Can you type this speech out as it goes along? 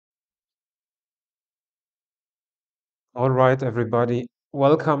All right, everybody.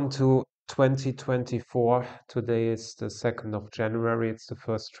 Welcome to 2024. Today is the 2nd of January. It's the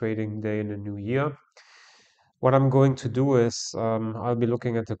first trading day in the new year. What I'm going to do is I'll be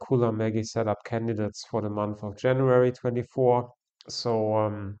looking at the Qullamaggie setup candidates for the month of January 24.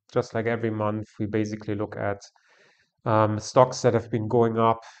 So just like every month, we basically look at stocks that have been going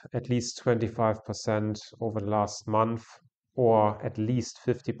up at least 25% over the last month, or at least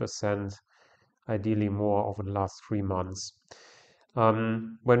 50%, ideally more over the last 3 months.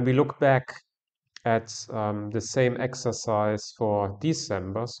 When we look back at the same exercise for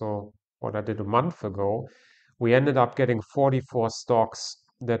December, so what I did a month ago, we ended up getting 44 stocks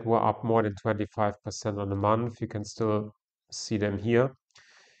that were up more than 25% on the month. You can still see them here.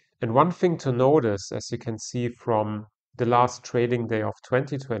 And one thing to notice, as you can see from the last trading day of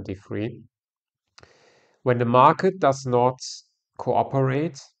 2023, when the market does not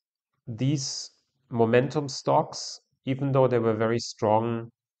cooperate, these momentum stocks, even though they were very strong,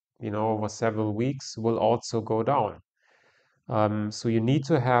 over several weeks, will also go down. So you need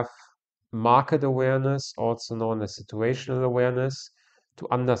to have market awareness, also known as situational awareness, to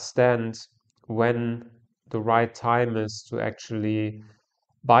understand when the right time is to actually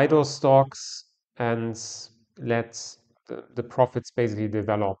buy those stocks and let the profits basically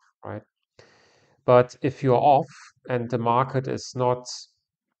develop, right? But if you're off and the market is not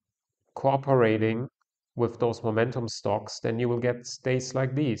cooperating with those momentum stocks, then you will get days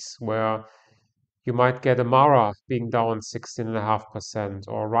like these where you might get a Mara being down 16.5%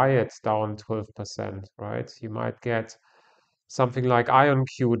 or Riot down 12%, right? You might get something like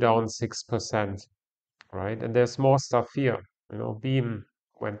IonQ down 6%, right? And there's more stuff here. Beam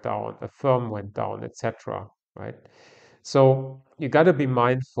went down, Affirm went down, etc., right? So you got to be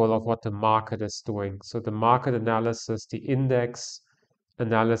mindful of what the market is doing. So the market analysis, the index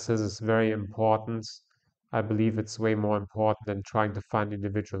analysis is very important. I believe it's way more important than trying to find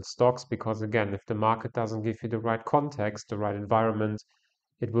individual stocks because, again, if the market doesn't give you the right context, the right environment,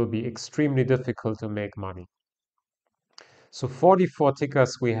 it will be extremely difficult to make money. So 44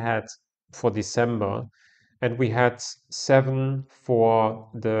 tickers we had for December, and we had 7 for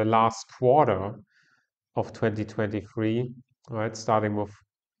the last quarter of 2023, right? Starting with,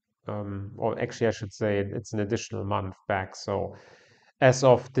 or actually, I should say it's an additional month back. So as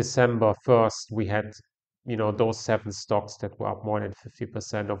of December 1st, we had, those 7 stocks that were up more than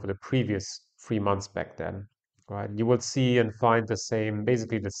 50% over the previous 3 months back then, right? You will see and find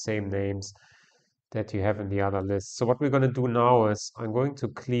basically the same names that you have in the other list. So what we're going to do now is I'm going to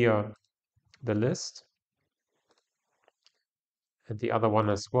clear the list and the other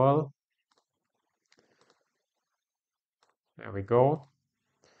one as well. There we go.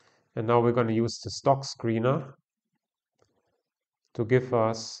 And now we're going to use the stock screener to give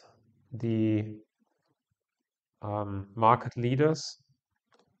us the market leaders.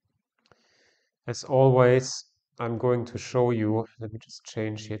 As always, I'm going to show you, let me just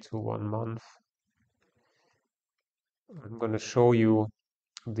change here to 1 month. I'm going to show you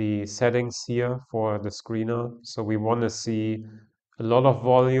the settings here for the screener. So we want to see a lot of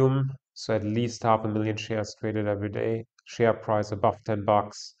volume, so at least 500,000 shares traded every day, share price above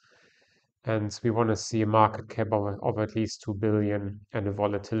 $10, and we want to see a market cap of at least 2 billion and a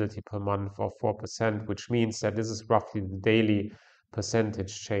volatility per month of 4%, which means that this is roughly the daily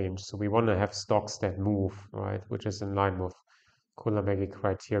percentage change. So we want to have stocks that move, right, which is in line with Qullamaggie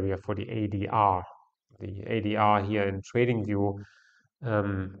criteria for the ADR. The ADR here in TradingView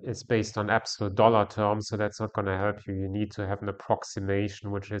is based on absolute dollar terms, so that's not going to help you. You need to have an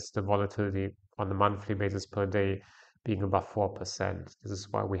approximation, which is the volatility on the monthly basis per day being above 4%. This is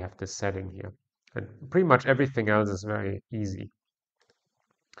why we have this setting here. And pretty much everything else is very easy.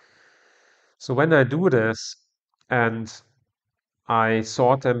 So when I do this and I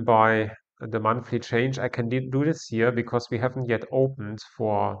sort them by the monthly change, I can do this here because we haven't yet opened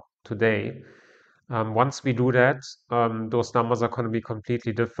for today. Once we do that, those numbers are going to be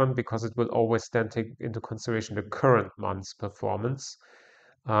completely different because it will always then take into consideration the current month's performance.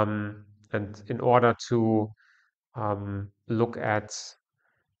 And in order to look at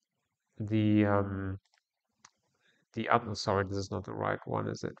the other, sorry, this is not the right one,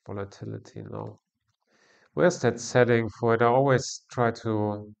 is it? Volatility, no. Where's that setting for it? I always try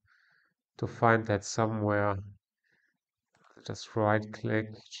to find that somewhere. Just right click,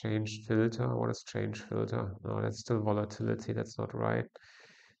 change filter. What is change filter? No, that's still volatility. That's not right.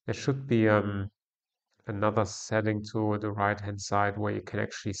 There should be another setting to the right hand side where you can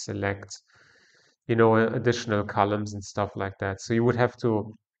actually select, additional columns and stuff like that. So you would have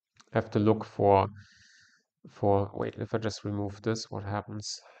to look for wait, if I just remove this, what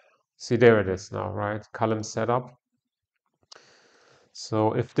happens? See, there it is now, right? Column setup.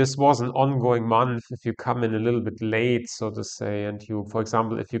 So if this was an ongoing month, if you come in a little bit late, so to say, and you, for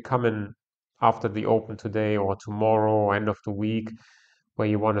example, if you come in after the open today or tomorrow or end of the week, where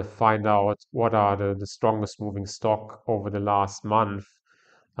you want to find out what are the strongest moving stock over the last month,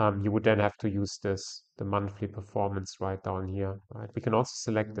 you would then have to use the monthly performance right down here, right? We can also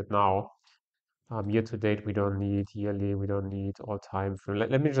select it now. Year to date, we don't need yearly, we don't need all time frame.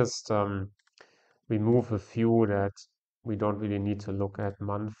 Let me just remove a few that we don't really need to look at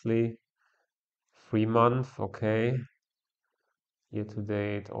monthly. 3 month, okay. Year to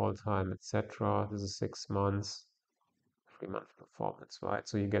date, all time, etc. This is 6 months, 3 month performance, right?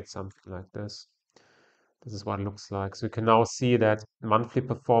 So you get something like this. This is what it looks like. So you can now see that monthly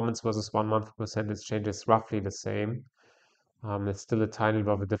performance versus 1 month percentage change is roughly the same. It's still a tiny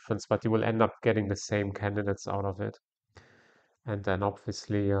bit of a difference, but you will end up getting the same candidates out of it. And then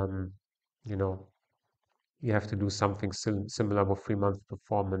obviously, you know, you have to do something similar with 3 month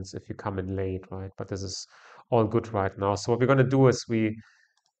performance if you come in late, right? But this is all good right now. So what we're going to do is we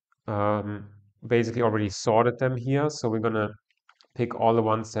basically already sorted them here. So we're going to pick all the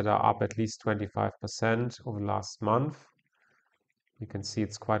ones that are up at least 25% over the last month. You can see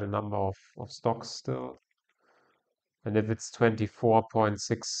it's quite a number of stocks still. And if it's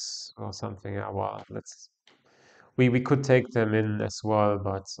 24.6 or something, well, we could take them in as well,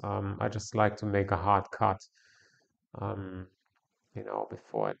 but I just like to make a hard cut,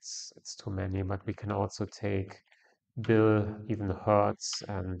 before it's too many. But we can also take Bill, even Hertz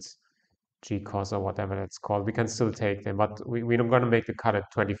and GCOS or whatever that's called. We can still take them, but we're going to make the cut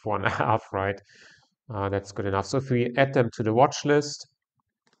at 24.5, right? That's good enough. So if we add them to the watch list,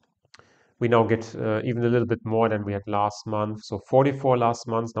 we now get even a little bit more than we had last month. So 44 last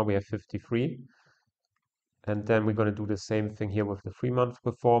month, now we have 53. And then we're going to do the same thing here with the 3 month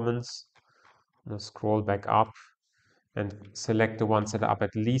performance. I'm going to scroll back up and select the ones that are up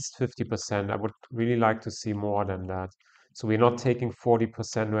at least 50%. I would really like to see more than that. So we're not taking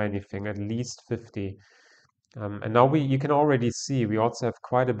 40% or anything, at least 50. And now you can already see we also have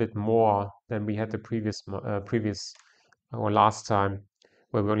quite a bit more than we had the previous or last time,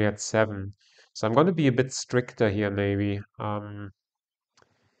 where we only had 7. So I'm going to be a bit stricter here, maybe.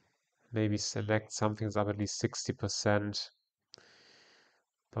 Maybe select something that's up at least 60%.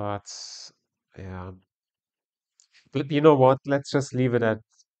 But yeah, but you know what? Let's just leave it at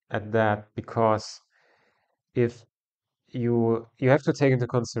that, because if you have to take into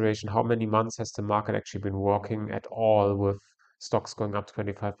consideration how many months has the market actually been working at all with stocks going up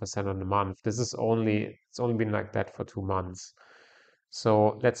 25% on the month. It's only been like that for 2 months.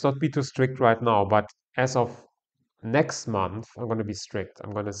 So let's not be too strict right now, but as of next month, I'm going to be strict.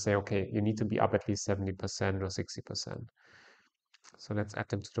 I'm going to say, okay, you need to be up at least 70% or 60%. So let's add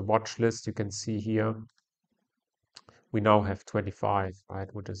them to the watch list. You can see here we now have 25,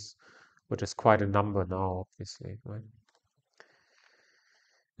 right? Which is quite a number now, obviously, right?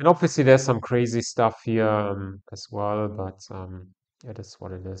 And obviously there's some crazy stuff here as well, but it is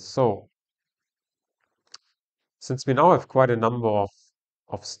what it is. So since we now have quite a number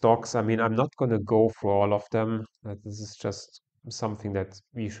of stocks, I mean, I'm not going to go through all of them. This is just something that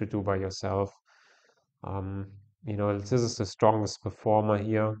you should do by yourself. This is the strongest performer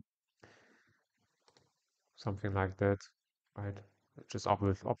here, something like that, right? Which is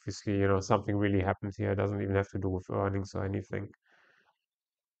obviously, something really happened here. It doesn't even have to do with earnings or anything.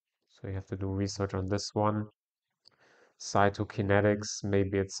 So you have to do research on this one. Cytokinetics,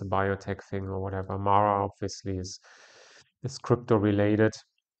 maybe it's a biotech thing or whatever. Mara obviously is crypto related.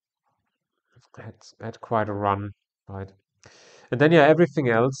 Had quite a run, right? And then yeah, everything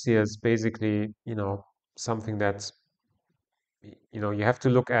else here is basically, something that you have to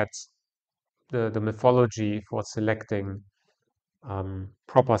look at the mythology for selecting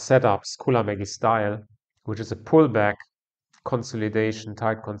proper setups, Qullamaggie style, which is a pullback, consolidation,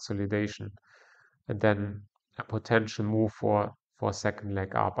 tight consolidation, and then a potential move for a second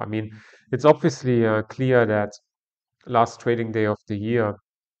leg up. I mean, it's obviously clear that last trading day of the year,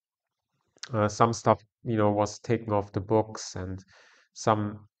 some stuff was taken off the books, and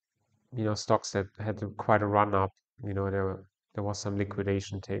some stocks that had quite a run up. There was some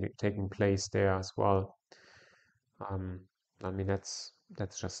liquidation taking place there as well. I mean, that's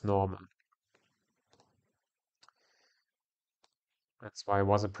just normal. That's why it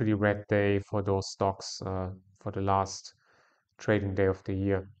was a pretty red day for those stocks for the last trading day of the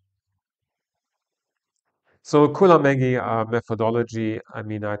year. So Qullamaggie methodology, I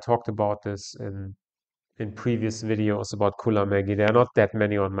mean, I talked about this in previous videos about Qullamaggie. There are not that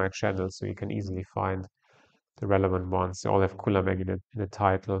many on my channel, so you can easily find the relevant ones. They all have Qullamaggie in the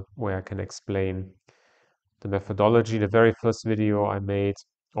title, where I can explain the methodology. The very first video I made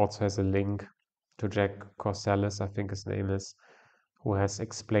also has a link to Jack Corsellis, I think his name is, who has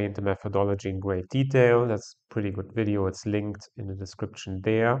explained the methodology in great detail. That's a pretty good video. It's linked in the description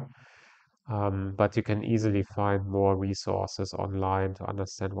there. But you can easily find more resources online to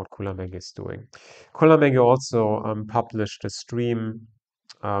understand what Qullamaggie is doing. Qullamaggie also published a stream,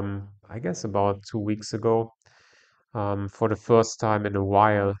 I guess about 2 weeks ago, for the first time in a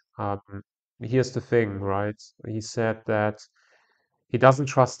while. Here's the thing, right? He said that he doesn't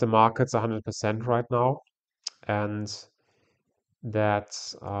trust the markets 100% right now, and that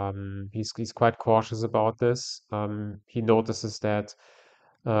he's quite cautious about this. He notices that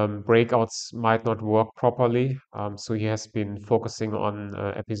breakouts might not work properly, so he has been focusing on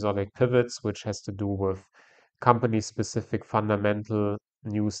episodic pivots, which has to do with company-specific fundamental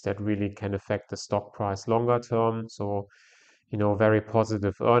news that really can affect the stock price longer term. So, very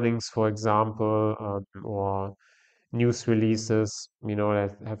positive earnings, for example, or news releases,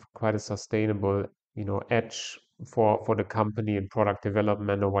 that have quite a sustainable, edge for the company in product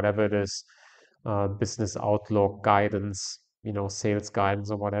development or whatever it is, business outlook, guidance, sales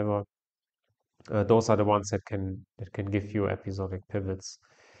guidance or whatever. Those are the ones that can give you episodic pivots.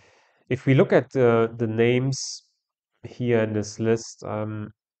 If we look at the names here in this list,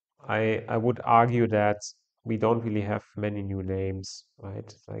 I would argue that we don't really have many new names,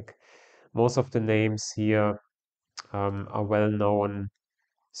 right? Like most of the names here are well-known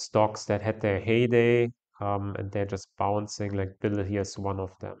stocks that had their heyday, and they're just bouncing. Like Bill here's one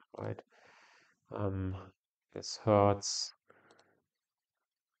of them, right? This Hertz,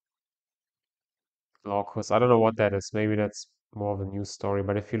 Glaucus. I don't know what that is. Maybe that's more of a news story.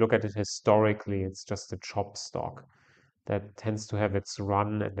 But if you look at it historically, it's just a chop stock that tends to have its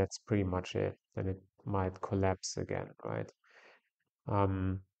run, and that's pretty much it. Then it might collapse again, right?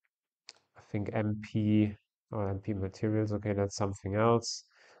 Um, I think MP or MP Materials, okay, that's something else.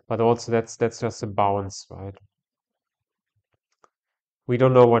 But also that's just a bounce, right? We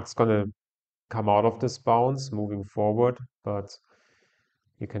don't know what's gonna come out of this bounce moving forward, but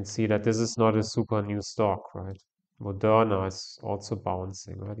you can see that this is not a super new stock, right? Moderna is also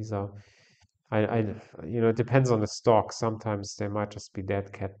bouncing, right? These are, I, it depends on the stock. Sometimes they might just be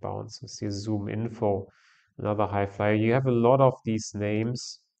dead cat bounces. Here, Zoom Info, another high flyer. You have a lot of these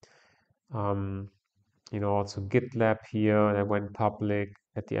names. Also GitLab here, that went public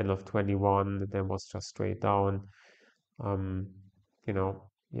at the end of 21, then was just straight down. Um,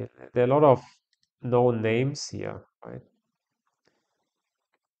 yeah, there are a lot of known names here, right?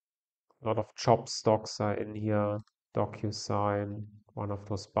 A lot of chop stocks are in here. DocuSign, one of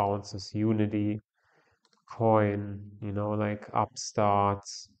those bounces, Unity, Coin, like Upstart.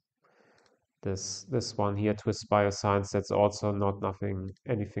 This one here, Twist Bioscience, that's also not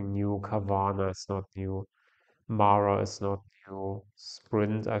anything new. Carvana is not new. Mara is not new.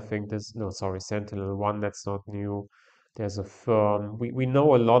 Sprint, I think Sentinel-1, that's not new. There's a firm. We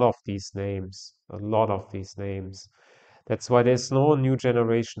know a lot of these names, a lot of these names. That's why there's no new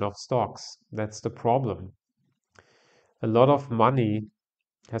generation of stocks. That's the problem. A lot of money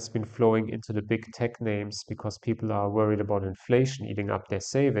has been flowing into the big tech names because people are worried about inflation eating up their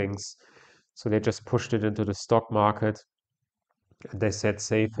savings. So they just pushed it into the stock market. And they said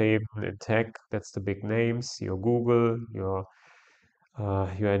safe haven in tech, that's the big names, your Google, your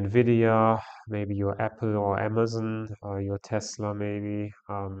Nvidia, maybe your Apple or Amazon, your Tesla maybe,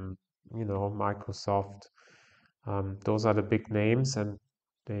 Microsoft. Those are the big names, and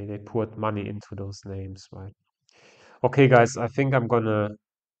they poured money into those names, right? Okay, guys, I think I'm gonna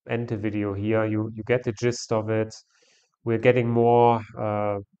end the video here. You get the gist of it. We're getting more,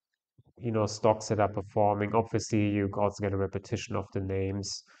 stocks that are performing. Obviously, you also get a repetition of the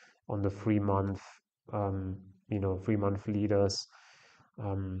names on the 3 month, 3 month leaders.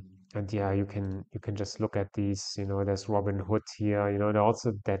 And yeah, you can just look at these. There's Robin Hood here. There are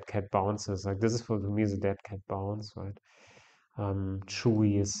also dead cat bounces. Like this is for me is a dead cat bounce, right?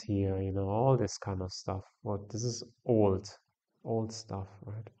 Chewy is here. All this kind of stuff. What this is old stuff,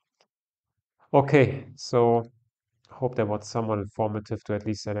 right? Okay, so hope that was somewhat informative to at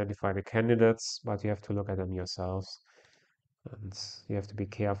least identify the candidates, but you have to look at them yourselves. And you have to be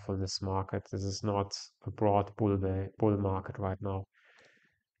careful in this market. This is not a broad bull market right now.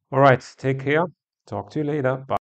 All right, take care. Talk to you later. Bye.